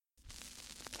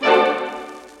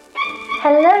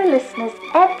Hello, listeners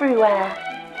everywhere.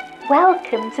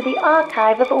 Welcome to the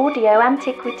Archive of Audio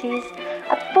Antiquities,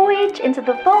 a voyage into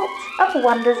the vault of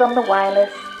wonders on the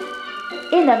wireless.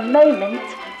 In a moment,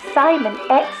 Simon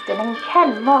Exton and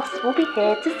Ken Moss will be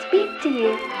here to speak to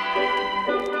you.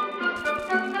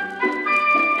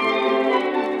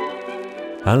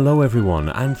 Hello everyone,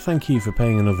 and thank you for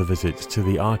paying another visit to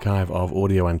the Archive of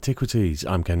Audio Antiquities.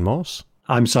 I'm Ken Moss.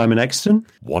 I'm Simon Exton.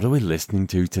 What are we listening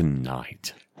to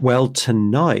tonight? Well,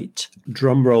 tonight,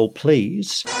 drum roll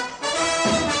please,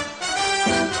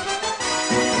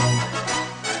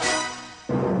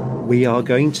 we are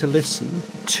going to listen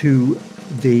to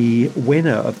the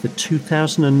winner of the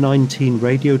 2019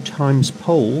 Radio Times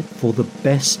poll for the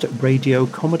Best Radio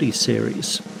Comedy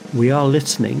Series. We are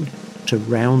listening to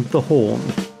Round the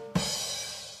Horne.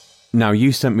 Now,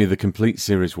 you sent me the complete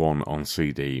Series 1 on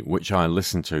CD, which I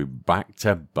listened to back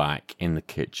to back in the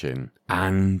kitchen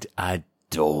and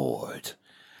adored.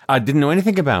 I didn't know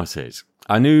anything about it.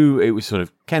 I knew it was sort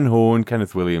of Ken Horne,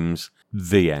 Kenneth Williams,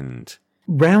 the end.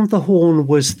 Round the Horne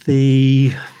was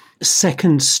the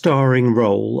second starring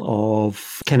role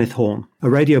of Kenneth Horne, a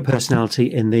radio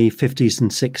personality in the 50s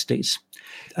and 60s.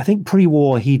 I think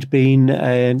pre-war he'd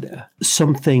been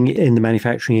something in the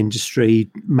manufacturing industry,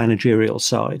 managerial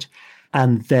side.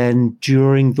 And then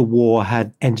during the war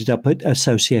had ended up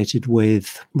associated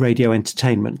with radio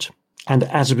entertainment. And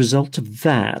as a result of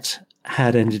that,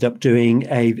 had ended up doing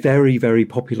a very, very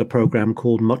popular program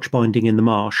called Much Binding in the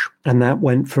Marsh. And that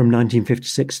went from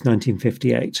 1956 to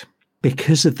 1958.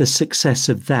 Because of the success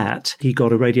of that, he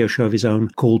got a radio show of his own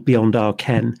called Beyond Our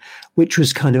Ken, which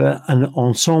was kind of an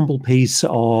ensemble piece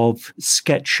of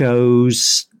sketch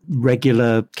shows,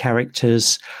 regular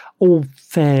characters, all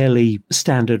fairly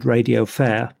standard radio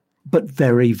fare, but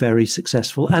very, very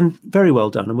successful and very well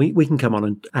done. And we can come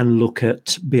on and look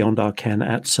at Beyond Our Ken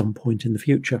at some point in the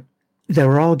future. There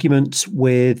were arguments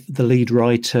with the lead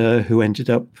writer who ended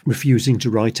up refusing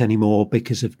to write anymore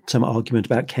because of some argument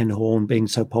about Ken Horne being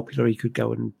so popular he could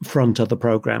go and front other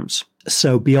programs.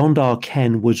 So Beyond Our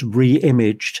Ken was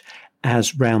re-imaged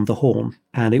as Round the Horne,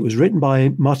 and it was written by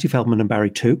Marty Feldman and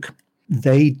Barry Took.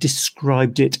 They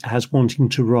described it as wanting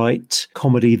to write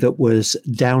comedy that was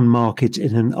down market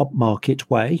in an upmarket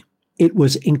way. It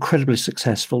was incredibly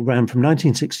successful, ran from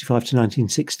 1965 to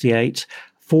 1968,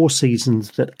 4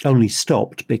 seasons that only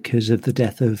stopped because of the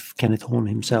death of Kenneth Horne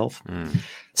himself.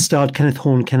 Starred Kenneth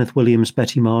Horne, Kenneth Williams,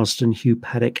 Betty Marsden, Hugh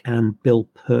Paddock, and Bill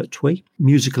Pertwee.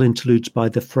 Musical interludes by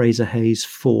the Fraser Hayes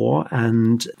Four,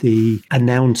 and the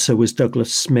announcer was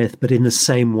Douglas Smith, but in the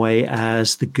same way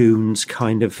as the Goons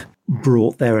kind of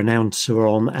brought their announcer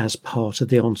on as part of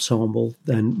the ensemble,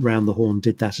 then Round the Horne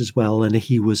did that as well, and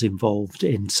he was involved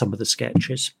in some of the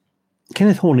sketches.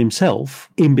 Kenneth Horne himself,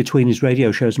 in between his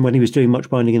radio shows and when he was doing Much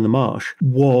Binding in the Marsh,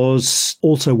 was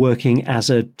also working as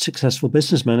a successful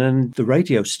businessman, and the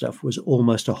radio stuff was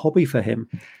almost a hobby for him.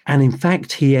 And in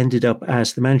fact, he ended up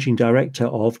as the managing director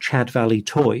of Chad Valley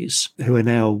Toys, who are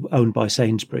now owned by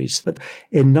Sainsbury's. But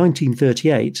in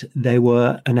 1938, they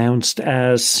were announced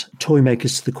as toy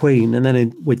makers to the Queen, and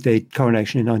then with the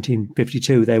coronation in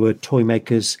 1952, they were toy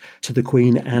makers to the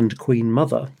Queen and Queen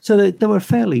Mother. So they were a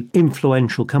fairly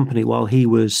influential company while he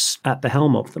was at the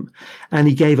helm of them. And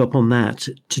he gave up on that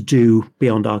to do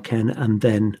Beyond Our Ken and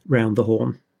then Round the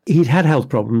Horne. He'd had health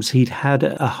problems. He'd had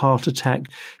a heart attack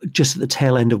just at the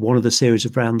tail end of one of the series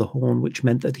of Round the Horne, which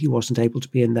meant that he wasn't able to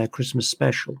be in their Christmas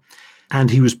special. And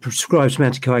he was prescribed some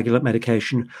anticoagulant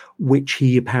medication, which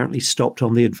he apparently stopped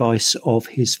on the advice of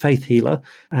his faith healer,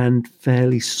 and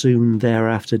fairly soon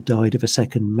thereafter died of a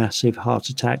second massive heart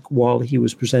attack while he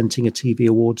was presenting a TV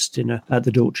awards dinner at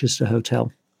the Dorchester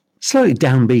Hotel. Slightly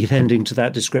downbeat ending to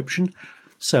that description.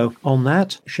 So on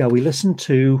that, shall we listen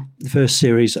to the first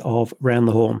series of Round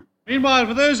the Horne? Meanwhile,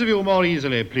 for those of you more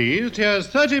easily pleased, here's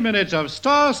 30 minutes of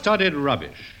star-studded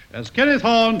rubbish as Kenneth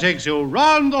Horne takes you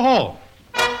round the horn.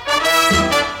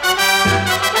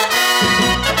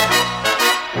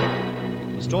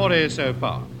 The story so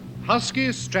far.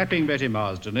 Husky, strapping Betty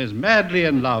Marsden is madly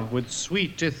in love with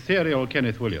sweet, ethereal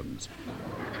Kenneth Williams.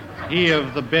 He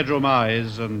of the bedroom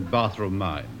eyes and bathroom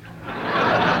mind.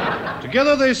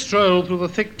 Together they stroll through the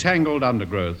thick-tangled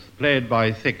undergrowth, played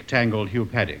by thick-tangled Hugh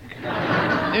Paddock,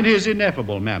 in his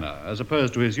ineffable manner, as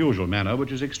opposed to his usual manner,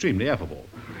 which is extremely affable.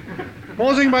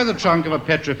 Pausing by the trunk of a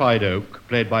petrified oak,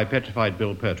 played by petrified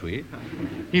Bill Pertwee,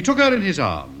 he took her in his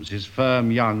arms, his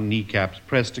firm young kneecaps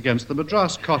pressed against the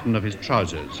madras cotton of his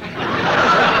trousers.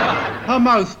 Her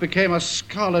mouth became a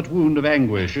scarlet wound of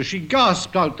anguish as she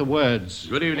gasped out the words,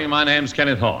 "Good evening, my name's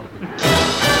Kenneth Horne."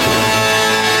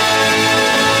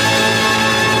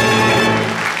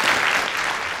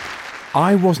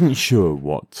 I wasn't sure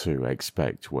what to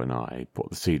expect when I put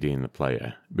the CD in the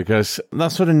player, because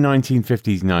that sort of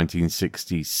 1950s,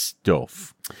 1960s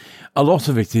stuff, a lot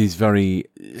of it is very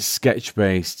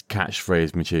sketch-based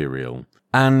catchphrase material,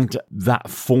 and that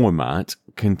format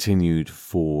continued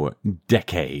for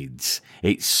decades.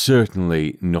 It's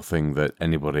certainly nothing that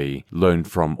anybody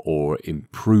learned from or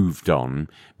improved on,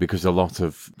 because a lot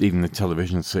of even the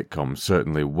television sitcoms,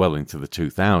 certainly well into the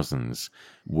 2000s,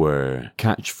 were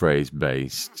catchphrase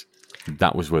based.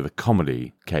 That was where the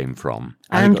comedy came from.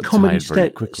 And comedy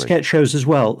sketch shows as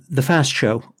well. The Fast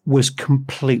Show was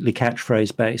completely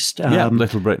catchphrase based. Yeah,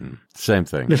 Little Britain, same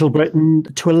thing. Little Britain,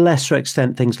 to a lesser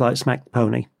extent, things like Smack the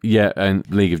Pony. Yeah, and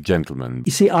League of Gentlemen.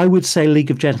 You see, I would say League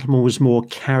of Gentlemen was more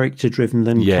character driven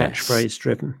than catchphrase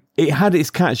driven. It had its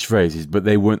catchphrases, but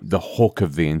they weren't the hook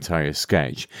of the entire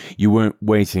sketch. You weren't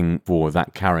waiting for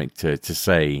that character to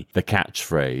say the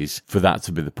catchphrase for that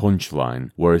to be the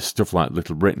punchline, whereas stuff like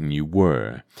Little Britain, you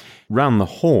were. Round the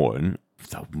Horne,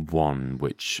 the one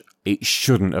which it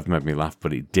shouldn't have made me laugh,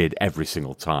 but it did every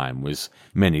single time, was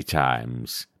many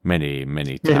times. Many,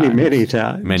 many times. Many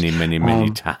times. Many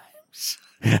times.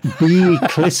 Be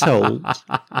Clissold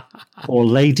or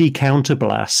Lady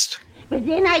Counterblast. But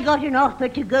then I got an offer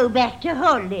to go back to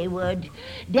Hollywood.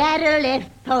 Darrell F.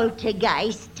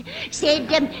 Poltergeist said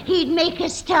he'd make a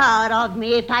star of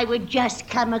me if I would just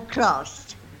come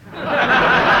across.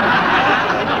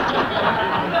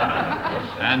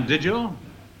 And did you?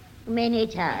 Many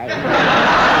times.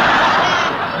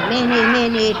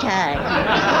 Many times.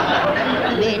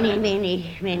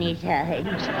 Many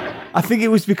times. I think it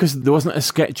was because there wasn't a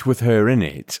sketch with her in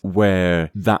it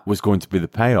where that was going to be the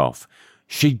payoff.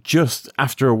 She'd just,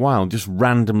 after a while, just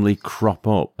randomly crop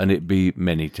up, and it'd be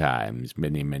many times.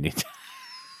 And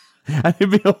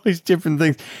it'd be always different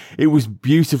things. It was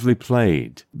beautifully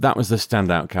played. That was the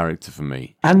standout character for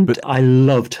me. And I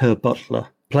loved her butler,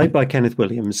 played by Kenneth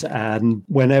Williams. And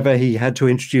whenever he had to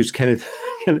introduce Kenneth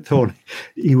Horne,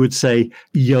 he would say,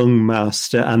 "Young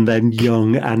master," and then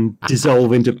 "young," and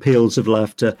dissolve into peals of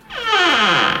laughter.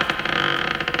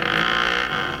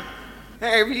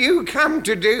 Have you come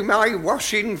to do my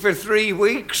washing for 3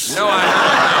 weeks? No, I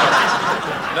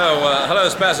haven't. No, hello,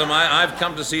 Spasm. I've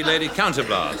come to see Lady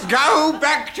Counterblast. Go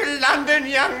back to London,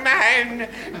 young man.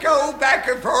 Go back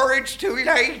before it's too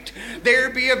late. There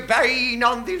be a bane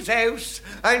on this house,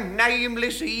 a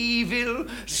nameless evil.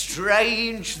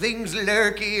 Strange things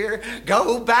lurk here.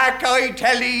 Go back, I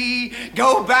tell ye.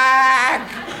 Go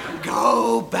back.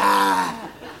 Go back.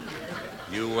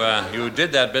 You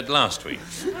did that bit last week.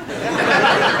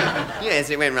 Yes,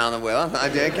 it went rather well.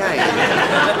 I'd do again.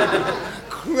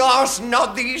 Cross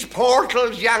not these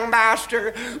portals, young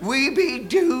master. We be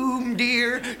doomed,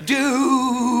 dear,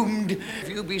 doomed. If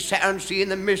you be set on seeing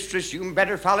the mistress, you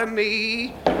better follow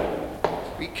me.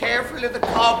 Be careful of the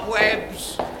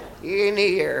cobwebs in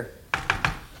here.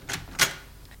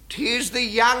 'Tis the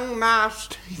young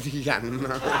master. The young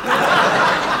master.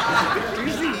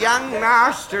 'Tis the young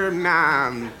master,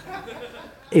 ma'am.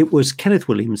 It was Kenneth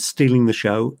Williams stealing the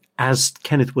show, as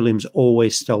Kenneth Williams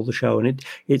always stole the show, and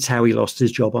it's how he lost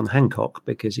his job on Hancock,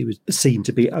 because he was seen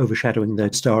to be overshadowing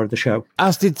the star of the show.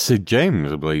 As did Sid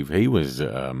James, I believe. He was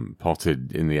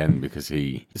potted in the end because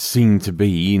he seemed to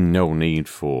be in no need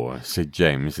for Sid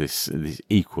James, this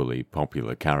equally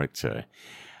popular character.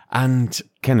 And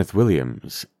Kenneth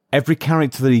Williams, every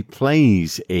character that he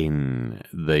plays in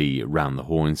the Round the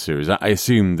Horne series, I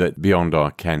assume that Beyond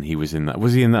Our Ken, he was in that.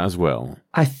 Was he in that as well?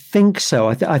 I think so.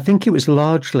 I think it was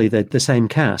largely the same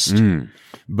cast.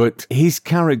 But his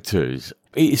characters,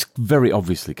 it's very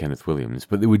obviously Kenneth Williams,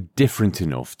 but they were different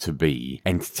enough to be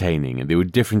entertaining, and they were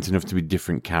different enough to be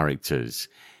different characters.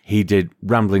 He did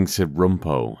Rambling Sid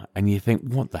Rumpo, and you think,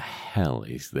 what the hell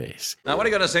is this? Now, what are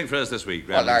you going to sing for us this week,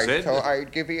 Well, Rambling I Sid? thought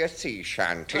I'd give you a sea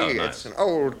shanty. Oh, nice. It's an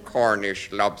old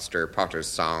Cornish lobster potter's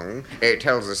song. It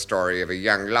tells the story of a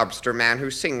young lobster man who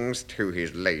sings to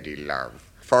his lady love.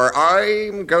 For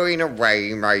I'm going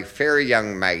away, my fair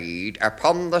young maid,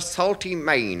 upon the salty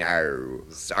main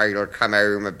Ows. I'll come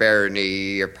home a bare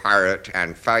knee, a parrot,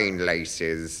 and fine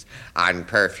laces, and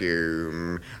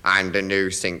perfume, and a new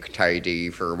sink tidy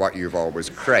for what you've always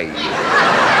craved.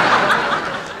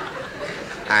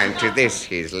 And to this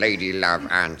his lady love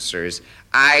answers,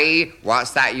 "Aye,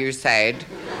 what's that you said?"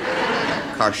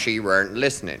 'Cause she weren't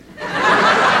listening.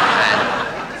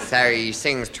 So he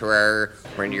sings to her,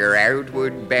 "When you're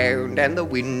outward bound and the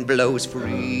wind blows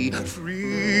free,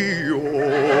 free, oh,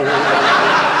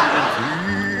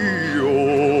 free,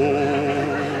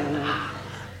 oh,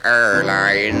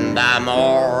 early in the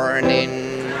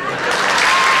morning."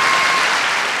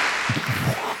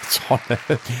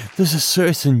 There's a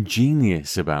certain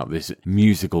genius about this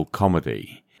musical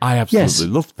comedy. I absolutely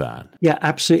loved that. Yeah,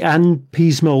 absolutely. And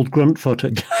Peasmold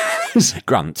Gruntfuttock.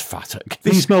 Gruntfuttock.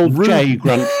 Peasmold J.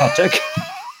 Gruntfuttock.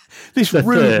 This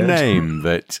rude name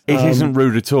that it isn't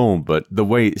rude at all, but the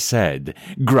way it's said,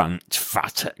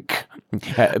 Gruntfuttock.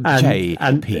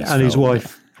 And his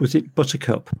wife, was it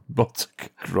Buttercup?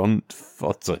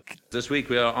 Gruntfuttock. This week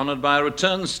we are honoured by a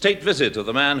return state visit of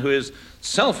the man who is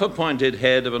self-appointed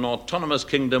head of an autonomous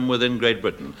kingdom within Great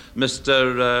Britain,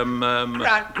 Mr.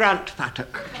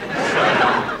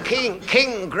 Gruntfuttock.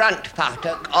 King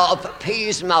Gruntfuttock of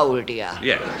Peasmoldia.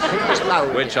 Yes.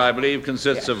 Peasmoldia. Which I believe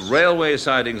consists of railway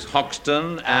sidings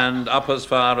Hoxton and up as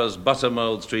far as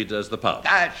Buttermold Street as the pub.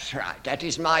 That's right. That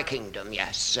is my kingdom,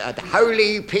 yes. The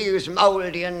Holy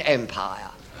Peasmoldian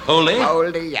Empire. Holy?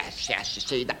 Holy, yes. You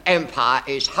see, the empire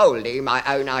is wholly my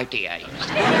own idea.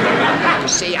 You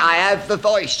see, I have the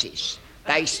voices.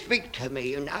 They speak to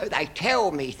me, they tell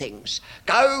me things.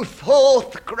 Go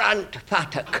forth,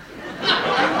 Gruntfuttock.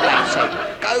 They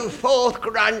said, go forth,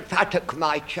 Gruntfuttock,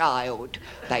 my child.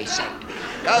 They said,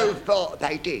 go forth.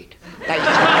 They did. They said,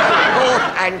 go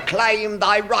forth and claim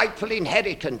thy rightful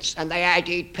inheritance. And they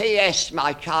added, P.S.,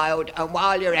 my child, and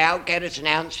while you're out, get us an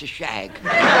ounce of shag.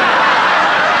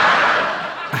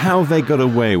 How they got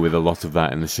away with a lot of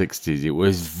that in the 60s, it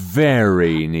was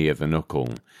very near the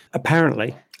knuckle.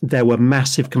 Apparently, there were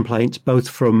massive complaints, both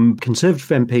from Conservative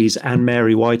MPs and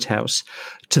Mary Whitehouse,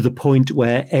 to the point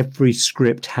where every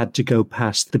script had to go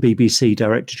past the BBC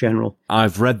Director General.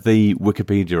 I've read the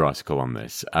Wikipedia article on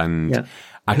this, and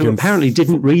who apparently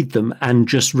didn't read them and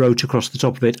just wrote across the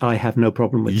top of it, I have no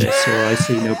problem with this, or I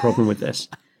see no problem with this.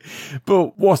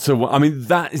 But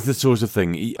that is the sort of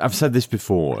thing. I've said this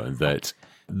before, that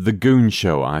the Goon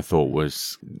Show, I thought,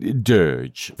 was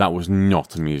dirge. That was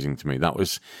not amusing to me. That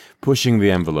was pushing the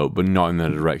envelope, but not in the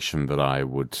direction that I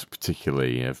would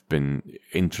particularly have been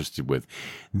interested with.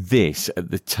 This,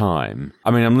 at the time,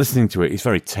 I'm listening to it, it's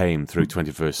very tame through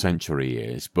 21st century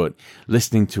years, but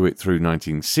listening to it through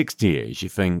 1960 years, you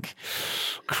think,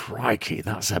 crikey,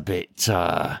 that's a bit,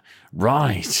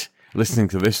 right. Listening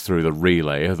to this through the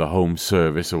relay or the home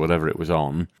service or whatever it was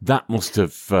on, that must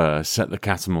have set the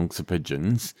cat amongst the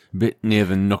pigeons. A bit near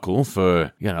the knuckle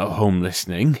for, home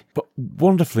listening. But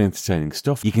wonderfully entertaining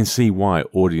stuff. You can see why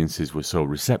audiences were so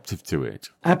receptive to it.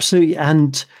 Absolutely.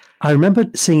 And I remember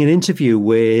seeing an interview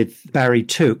with Barry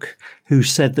Took, who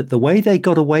said that the way they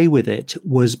got away with it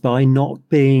was by not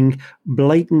being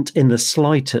blatant in the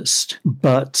slightest,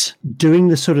 but doing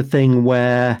the sort of thing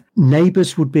where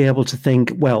neighbours would be able to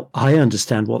think, well, I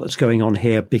understand what's going on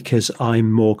here because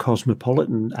I'm more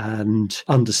cosmopolitan and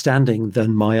understanding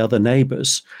than my other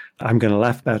neighbours. I'm going to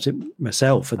laugh about it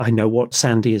myself. I know what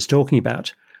Sandy is talking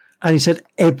about. And he said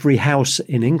every house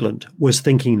in England was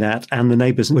thinking that, and the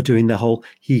neighbours were doing the whole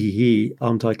hee,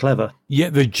 aren't I clever? Yeah,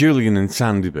 the Julian and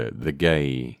Sandy bit, the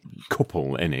gay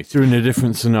couple in it, they're in a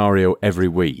different scenario every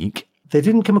week. They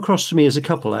didn't come across to me as a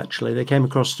couple, actually. They came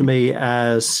across to me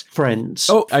as friends.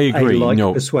 Oh, I agree.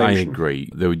 No, persuasion. I agree.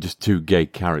 There were just two gay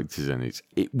characters in it.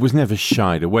 It was never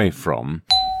shied away from.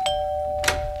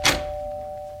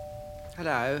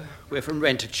 Hello, we're from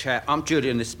Rent a Chat. I'm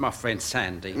Julian, this is my friend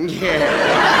Sandy. Yeah.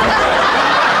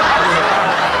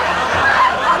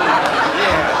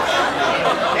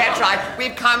 That's right,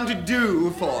 we've come to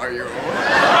do for you.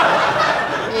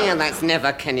 Yeah, that's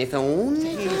never Kenneth Horne. It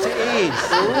is.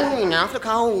 Oh, he now look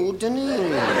old, doesn't he?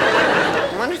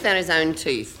 I wonder if they're his own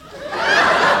teeth.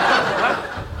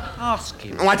 Ask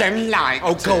him. Oh, I don't like.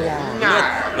 Oh, go on.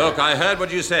 No. Look, I heard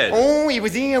what you said. Oh, he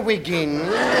was earwigging.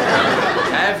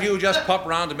 Have you just popped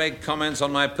round to make comments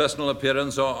on my personal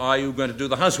appearance, or are you going to do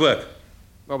the housework?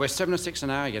 Well, we're 7 or 6 an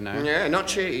hour, Yeah, not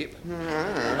cheap.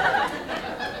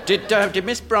 Did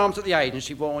Miss Brahms at the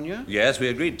agency warn you? Yes, we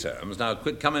agreed terms. Now,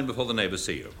 quick, come in before the neighbours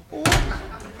see you.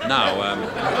 Now,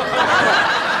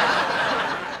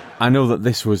 I know that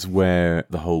this was where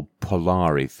the whole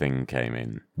Polari thing came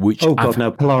in, which... Oh, God,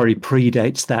 no, Polari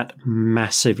predates that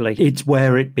massively. It's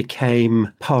where it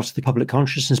became part of the public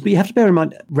consciousness. But you have to bear in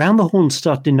mind, Round the Horne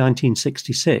started in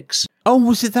 1966. Oh,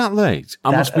 was it that late? I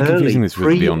must be confusing this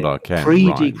with Beyond Our Ken.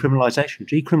 Pre-decriminalisation.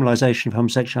 Decriminalisation of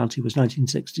homosexuality was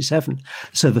 1967.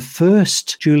 So the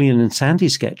first Julian and Sandy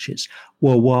sketches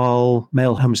were while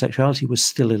male homosexuality was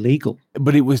still illegal.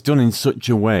 But it was done in such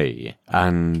a way,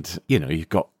 and, you've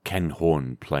got Ken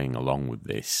Horne playing along with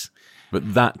this,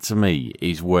 But that, to me,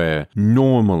 is where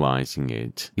normalising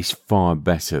it is far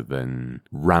better than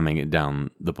ramming it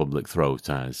down the public throat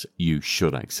as you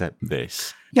should accept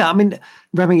this. Yeah, I mean,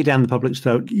 ramming it down the public's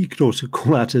throat, you could also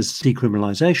call that as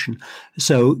decriminalisation.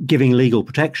 So giving legal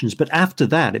protections. But after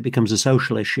that, it becomes a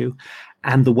social issue.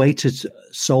 And the way to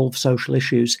solve social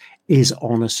issues is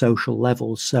on a social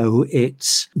level. So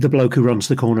it's the bloke who runs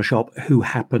the corner shop who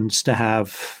happens to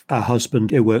have a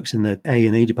husband who works in the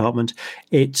A&E department.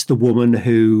 It's the woman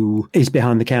who is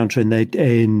behind the counter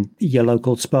in your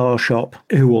local spa shop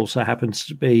who also happens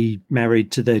to be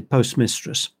married to the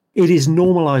postmistress. It is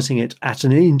normalizing it at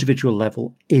an individual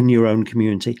level in your own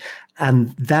community.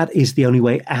 And that is the only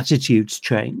way attitudes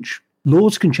change.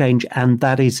 Laws can change, and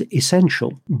that is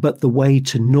essential. But the way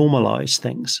to normalize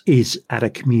things is at a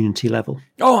community level.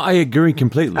 Oh, I agree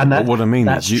completely. And but what I mean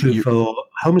that's is true for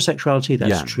homosexuality.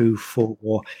 That's true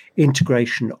for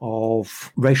integration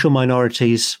of racial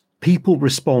minorities. People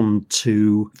respond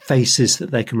to faces that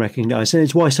they can recognize. And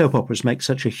it's why soap operas make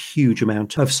such a huge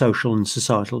amount of social and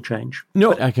societal change.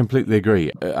 No, I completely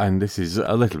agree. And this is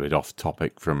a little bit off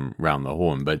topic from Round the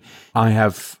Horne, but I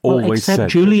have always said...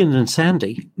 Except Julian and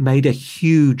Sandy made a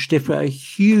huge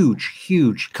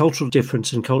cultural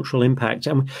difference and cultural impact.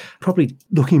 And probably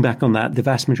looking back on that, the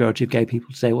vast majority of gay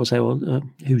people today will say, well,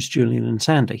 who's Julian and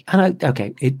Sandy? And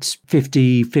it's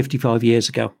 50, 55 years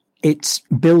ago. It's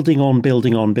building on.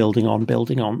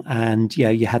 And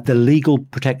you had the legal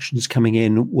protections coming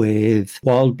in with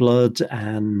Wild Blood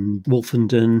and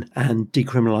Wolfenden and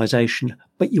decriminalisation.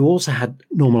 But you also had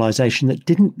normalisation that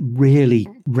didn't really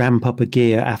ramp up a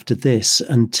gear after this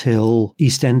until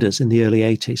EastEnders in the early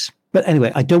 80s. But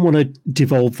anyway, I don't want to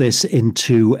devolve this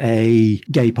into a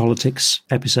gay politics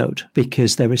episode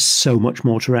because there is so much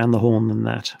more to Round the Horne than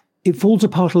that. It falls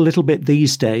apart a little bit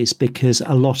these days because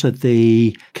a lot of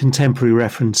the contemporary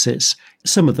references,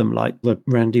 some of them like the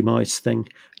Randy Mice thing,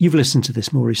 you've listened to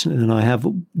this more recently than I have.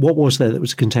 What was there that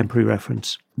was a contemporary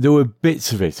reference? There were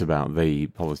bits of it about the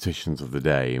politicians of the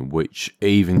day, which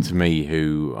even to me,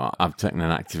 who I've taken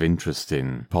an active interest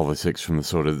in politics from the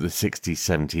sort of the 60s,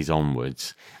 70s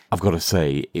onwards, I've got to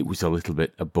say, it was a little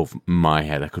bit above my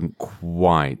head. I couldn't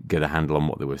quite get a handle on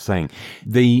what they were saying.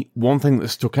 The one thing that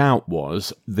stuck out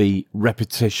was the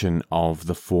repetition of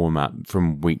the format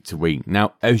from week to week.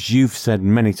 Now, as you've said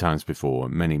many times before,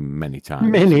 many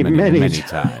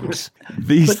times,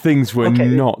 these things were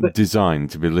not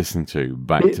designed to be listened to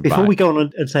back to back. Before we go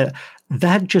on and say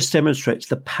that just demonstrates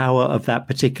the power of that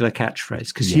particular catchphrase,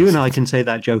 because you and I can say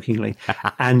that jokingly,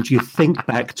 and you think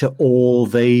back to all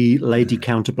the Lady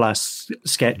Counterblast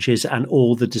sketches and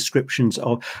all the descriptions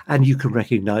of, and you can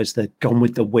recognize the Gone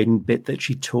with the Wind bit that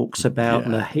she talks about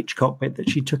and the Hitchcock bit that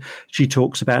she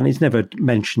talks about, and it's never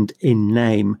mentioned in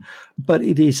name, but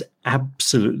it is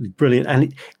absolutely brilliant,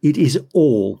 and it is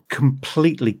all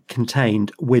completely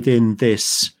contained within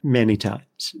this many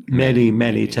times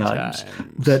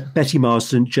that Betty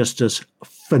Marsden just does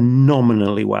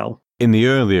phenomenally well. In the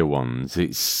earlier ones,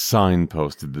 it's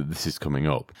signposted that this is coming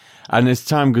up. And as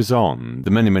time goes on,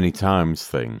 the many times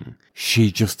thing,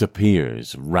 she just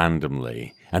appears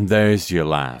randomly, and there's your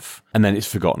laugh, and then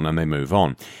it's forgotten and they move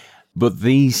on. But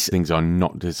these things are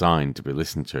not designed to be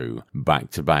listened to back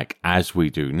to back as we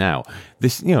do now.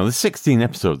 This, the 16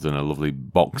 episodes in a lovely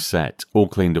box set, all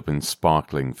cleaned up and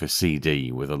sparkling for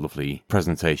CD with a lovely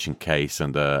presentation case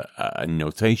and a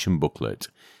notation booklet.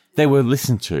 They were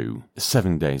listened to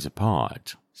 7 days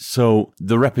apart. So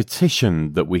the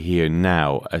repetition that we hear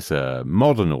now as a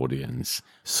modern audience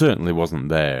certainly wasn't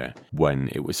there when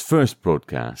it was first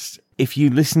broadcast. If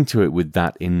you listen to it with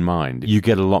that in mind, you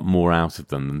get a lot more out of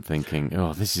them than thinking,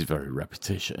 oh, this is very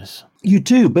repetitious. You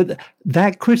do, but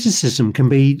that criticism can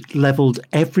be levelled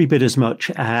every bit as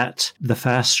much at The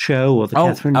Fast Show or The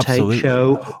Catherine Tate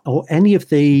Show or any of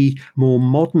the more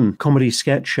modern comedy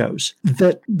sketch shows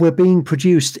that were being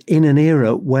produced in an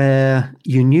era where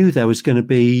you knew there was going to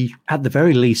be, at the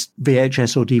very least,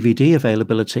 VHS or DVD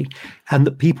availability, and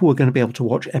that people were going to be able to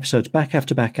watch episodes back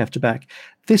after back after back.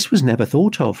 This was never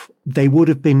thought of. They would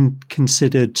have been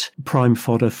considered prime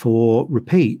fodder for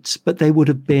repeats, but they would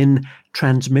have been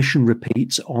transmission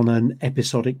repeats on an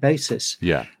episodic basis.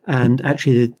 Yeah. And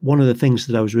actually, one of the things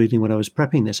that I was reading when I was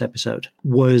prepping this episode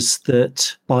was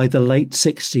that by the late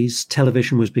 60s,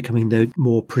 television was becoming the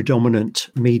more predominant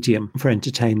medium for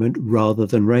entertainment rather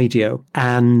than radio.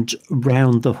 And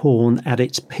Round the Horne at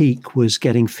its peak was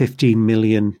getting 15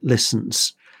 million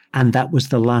listens. And that was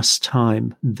the last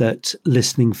time that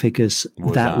listening figures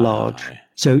that large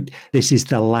So this is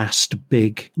the last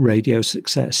big radio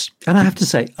success. And I have to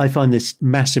say, I find this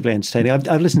massively entertaining.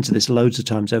 I've listened to this loads of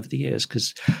times over the years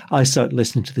because I started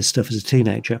listening to this stuff as a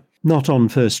teenager, not on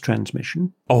first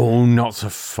transmission. Oh, not so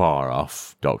far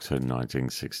off, Doctor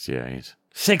 1968.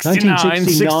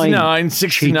 69.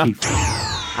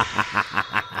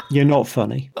 You're not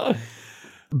funny.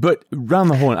 But Round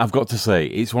the Horne, I've got to say,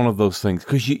 it's one of those things,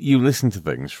 because you listen to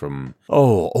things from,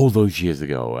 all those years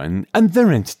ago, and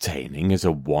they're entertaining as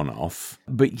a one-off,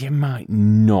 but you might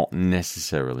not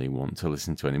necessarily want to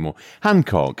listen to anymore.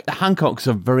 Hancock's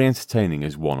are very entertaining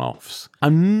as one-offs.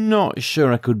 I'm not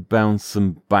sure I could bounce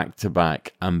them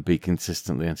back-to-back and be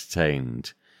consistently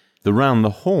entertained. The Round the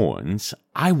Horns,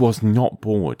 I was not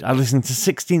bored. I listened to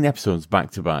 16 episodes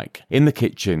back-to-back in the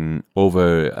kitchen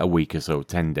over a week or so,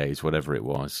 10 days, whatever it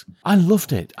was. I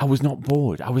loved it. I was not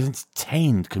bored. I was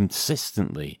entertained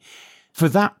consistently. For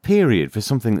that period, for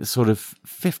something that's sort of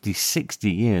 50, 60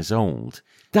 years old,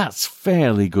 that's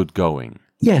fairly good going.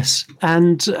 Yes,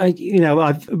 and,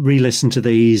 I've re-listened to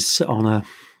these on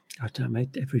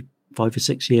every 5 or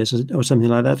 6 years or something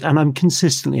like that, and I'm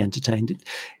consistently entertained.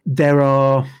 There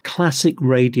are classic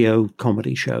radio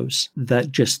comedy shows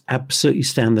that just absolutely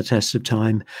stand the test of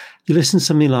time. You listen to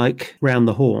something like Round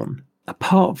the Horne,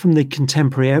 apart from the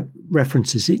contemporary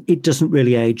references, it doesn't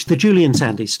really age. The Julian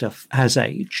Sandy stuff has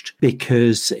aged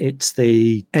because it's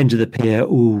the end of the pier,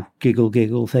 ooh, giggle,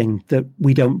 giggle thing that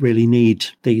we don't really need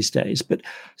these days. But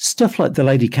stuff like The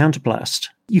Lady Counterblast,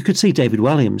 you could see David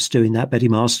Walliams doing that Betty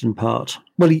Marsden part.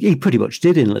 Well, he pretty much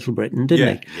did in Little Britain,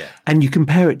 didn't he? Yeah. And you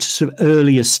compare it to sort of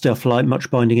earlier stuff like Much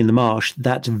Binding in the Marsh,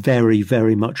 that's very,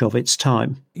 very much of its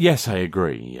time. Yes, I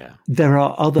agree, yeah. There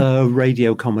are other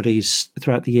radio comedies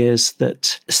throughout the years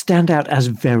that stand out as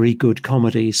very good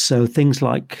comedies. So things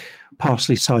like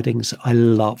Parsley Sidings, I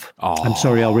love. Oh, I'm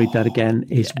sorry, I'll read that again.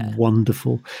 Is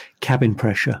wonderful. Cabin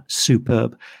Pressure,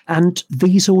 superb. And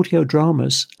these audio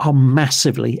dramas are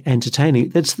massively entertaining.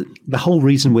 That's the whole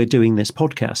reason we're doing this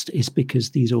podcast, is because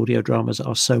these audio dramas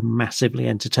are so massively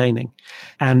entertaining.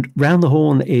 And Round the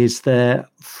Horne is there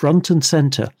front and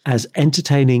centre as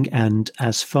entertaining and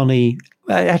as funny.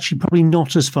 Actually, probably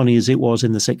not as funny as it was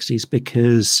in the 60s,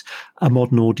 because a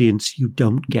modern audience, you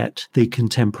don't get the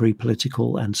contemporary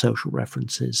political and social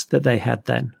references that they had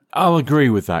then. I'll agree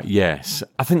with that, yes.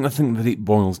 I think the thing that it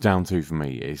boils down to for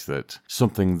me is that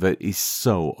something that is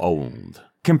so old,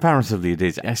 comparatively it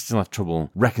is, I still have trouble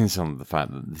reconciling the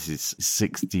fact that this is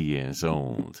 60 years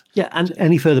old. Yeah, and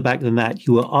any further back than that,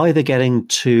 you were either getting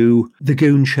to The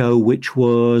Goon Show, which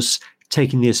was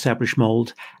taking the established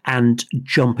mould and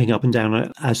jumping up and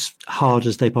down as hard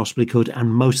as they possibly could.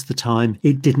 And most of the time,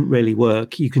 it didn't really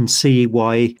work. You can see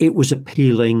why it was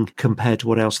appealing compared to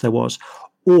what else there was.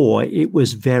 Or it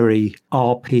was very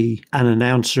RP, an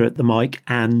announcer at the mic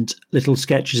and little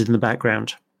sketches in the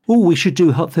background. Oh, we should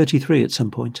do Hot 33 at some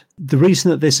point. The reason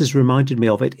that this has reminded me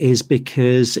of it is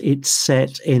because it's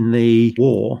set in the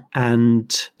war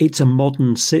and it's a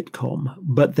modern sitcom,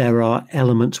 but there are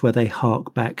elements where they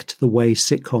hark back to the way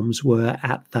sitcoms were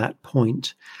at that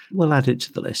point. We'll add it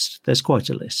to the list. There's quite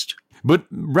a list. But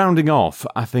rounding off,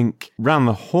 I think Round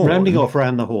the Horne. Rounding off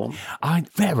Round the Horne. I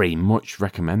very much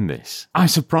recommend this. I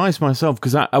surprised myself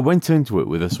because I went into it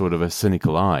with a sort of a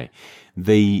cynical eye.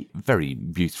 The very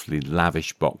beautifully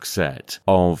lavish box set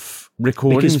of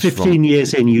recordings. Because 15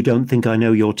 years in, you don't think I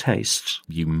know your tastes.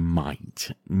 You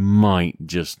might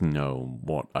just know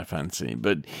what I fancy.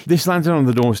 But this landed on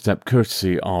the doorstep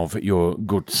courtesy of your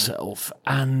good self,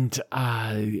 and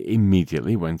I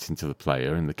immediately went into the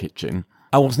player in the kitchen.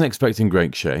 I wasn't expecting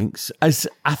great shakes, as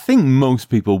I think most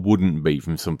people wouldn't be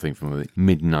from something from the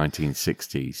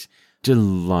mid-1960s.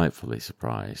 Delightfully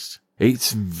surprised.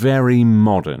 It's very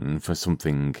modern for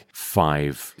something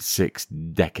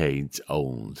 5-6 decades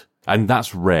old, and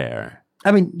that's rare.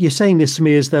 I mean, you're saying this to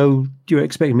me as though you're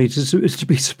expecting me to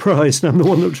be surprised, and I'm the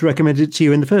one that recommended it to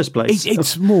you in the first place.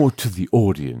 It's more to the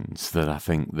audience that I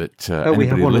think that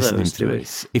anybody listening to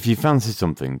this, if you fancy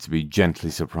something to be gently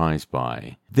surprised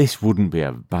by, this wouldn't be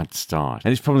a bad start.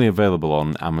 And it's probably available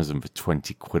on Amazon for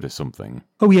 20 quid or something.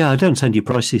 Oh yeah, I don't send you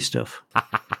pricey stuff.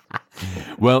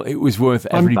 Well, it was worth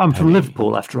every I'm from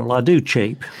Liverpool, after all. I do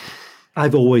cheap.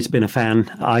 I've always been a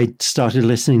fan. I started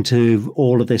listening to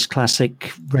all of this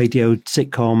classic radio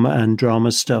sitcom and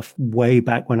drama stuff way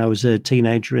back when I was a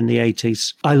teenager in the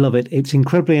 80s. I love it. It's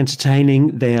incredibly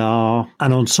entertaining. They are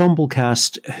an ensemble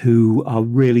cast who are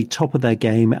really top of their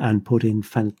game and put in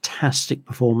fantastic fantastic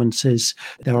performances.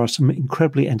 There are some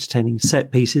incredibly entertaining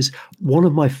set pieces. One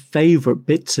of my favourite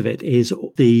bits of it is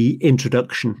the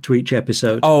introduction to each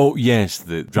episode. Oh, yes,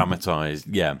 the dramatised,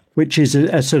 yeah. Which is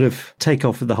a sort of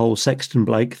takeoff of the whole Sexton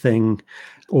Blake thing,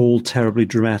 all terribly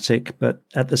dramatic, but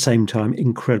at the same time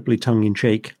incredibly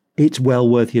tongue-in-cheek. It's well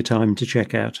worth your time to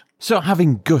check out. So,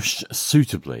 having gushed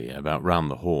suitably about Round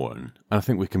the Horne, I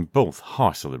think we can both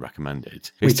heartily recommend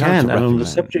it. We can, and on the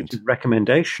subject of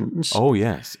recommendations... Oh,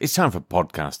 yes. It's time for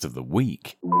Podcast of the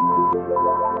Week.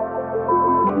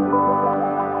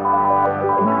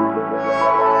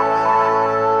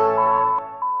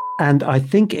 And I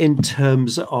think in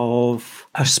terms of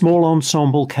a small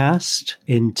ensemble cast,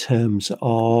 in terms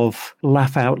of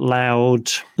laugh out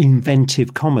loud,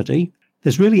 inventive comedy,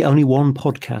 there's really only one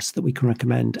podcast that we can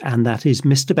recommend, and that is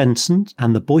Mr. Benson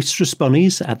and the Boisterous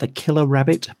Bunnies at the Killer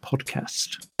Rabbit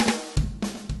podcast.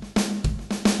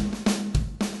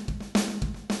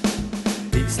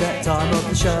 It's that time of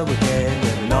the show again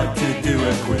when we like to do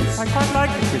a quiz. I quite like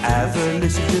the quiz. Have a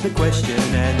listen to the question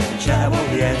and then shout what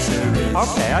the answer is.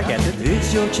 Okay, I get it.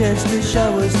 It's your chance to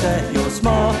show us that you're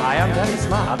smart. I am very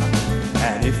smart.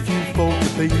 And if you fall to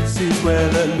pieces,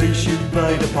 well, at least you've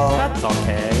played a part. That's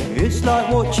okay. It's like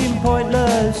watching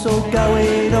Pointless or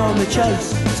going on the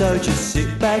chase. So just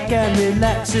sit back and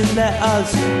relax and let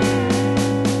us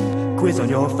quiz on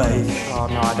your face. Oh,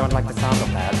 no, I don't like the sound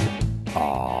of that.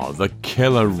 Oh, the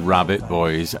Killer Rabbit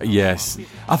boys. Yes.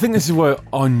 I think this is where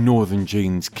our northern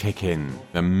genes kick in.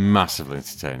 They're massively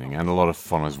entertaining and a lot of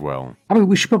fun as well. I mean,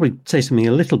 we should probably say something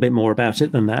a little bit more about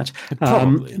it than that.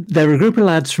 Probably. They're a group of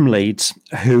lads from Leeds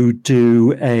who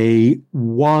do a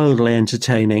wildly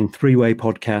entertaining three-way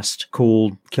podcast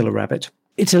called Killer Rabbit.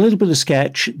 It's a little bit of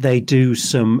sketch. They do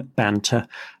some banter.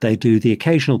 They do the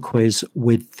occasional quiz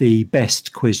with the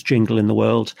best quiz jingle in the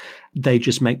world. They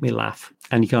just make me laugh.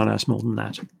 And you can't ask more than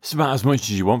that. It's about as much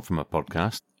as you want from a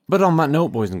podcast. But on that note,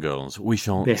 boys and girls, we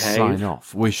shall sign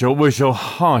off. We shall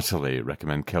heartily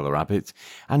recommend Killer Rabbit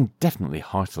and definitely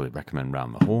heartily recommend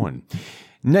Round the Horne.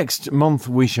 Next month,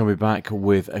 we shall be back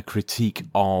with a critique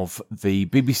of the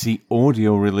BBC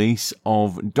audio release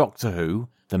of Doctor Who,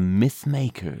 The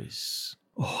Mythmakers.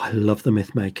 Oh, I love The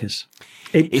Mythmakers.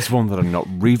 It's one that I've not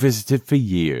revisited for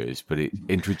years, but it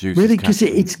introduces... Really, because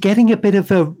it's getting a bit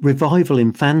of a revival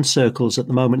in fan circles at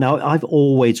the moment. Now, I've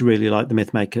always really liked The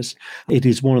Mythmakers. It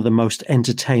is one of the most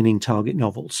entertaining Target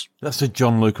novels. That's a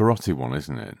John Lucarotti one,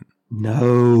 isn't it?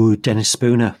 No, Dennis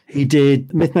Spooner. He did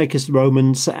Mythmakers, the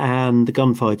Romans, and the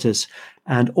Gunfighters,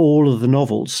 and all of the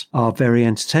novels are very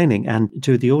entertaining, and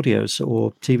two of the audios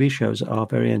or TV shows are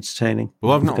very entertaining.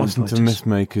 Well, I've not listened to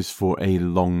Mythmakers for a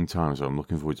long time, so I'm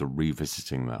looking forward to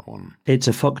revisiting that one. It's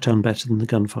a fuck ton better than the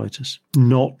Gunfighters.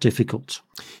 Not difficult.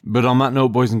 But on that note,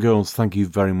 boys and girls, thank you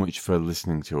very much for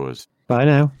listening to us. Bye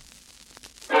now.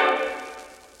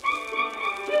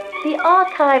 The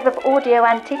archive of audio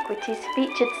antiquities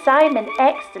featured Simon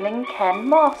Exton and Ken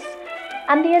Moss,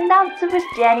 and the announcer was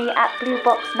Jenny at Blue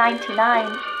Box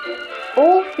 99.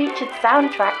 All featured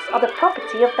soundtracks are the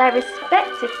property of their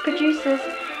respective producers,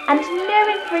 and no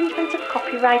infringement of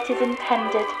copyright is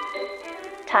intended.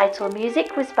 Title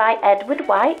music was by Edward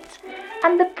White,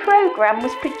 and the programme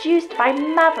was produced by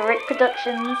Maverick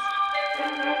Productions.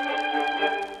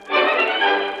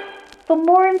 For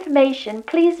more information,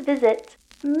 please visit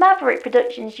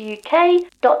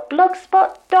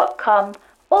maverickproductionsuk.blogspot.com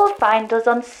or find us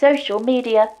on social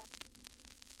media.